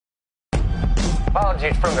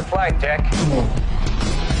Apologies from the flight deck.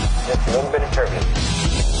 Just a little bit of turbulence.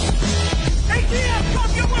 ATF,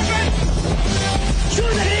 drop your weapons!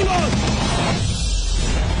 Shoot the Eagles!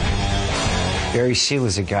 Barry Seal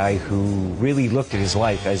is a guy who really looked at his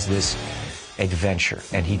life as this adventure,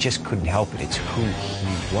 and he just couldn't help it. It's who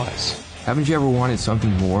he was. Haven't you ever wanted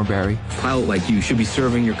something more, Barry? A pilot like you should be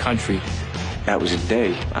serving your country. That was the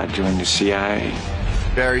day I joined the CIA.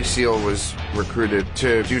 Barry Seal was recruited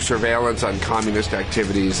to do surveillance on communist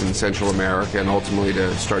activities in Central America and ultimately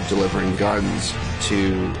to start delivering guns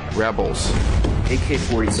to rebels.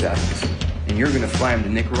 AK-47s, and you're gonna fly them to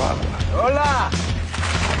Nicaragua. Hola!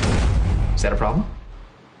 Is that a problem?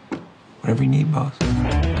 Whatever you need, boss.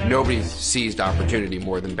 Nobody seized opportunity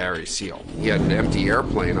more than Barry Seal. He had an empty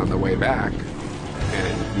airplane on the way back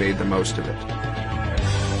and made the most of it.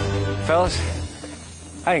 Fellas,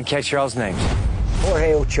 I didn't catch y'all's names.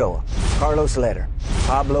 Jorge Ochoa, Carlos Leder,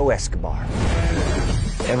 Pablo Escobar.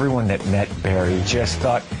 Everyone that met Barry just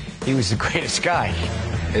thought he was the greatest guy.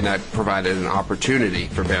 And that provided an opportunity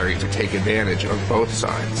for Barry to take advantage of both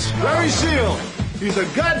sides. Barry Seal! He's a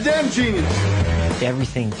goddamn genius!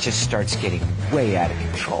 Everything just starts getting way out of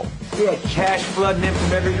control. We had cash flooding in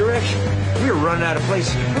from every direction. We were running out of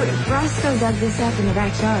places to put it. Roscoe dug this up in the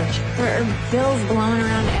backyard. There are bills blowing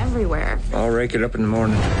around everywhere. I'll rake it up in the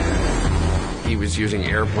morning. He was using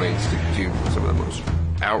airplanes to do some of the most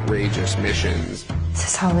outrageous missions. Is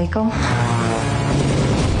this all legal?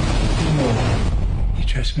 You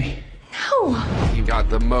trust me? No. He got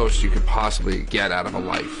the most you could possibly get out of a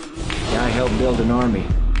life. I helped build an army,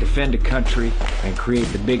 defend a country, and create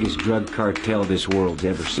the biggest drug cartel this world's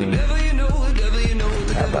ever seen.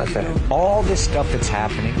 How about that? All this stuff that's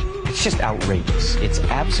happening, it's just outrageous. It's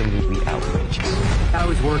absolutely outrageous. I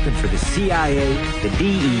was working for the CIA, the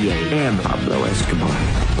DEA, and Pablo Escobar.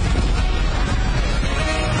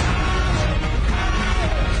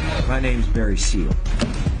 My name's Barry Seal.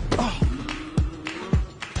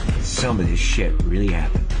 Some of this shit really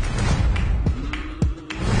happened.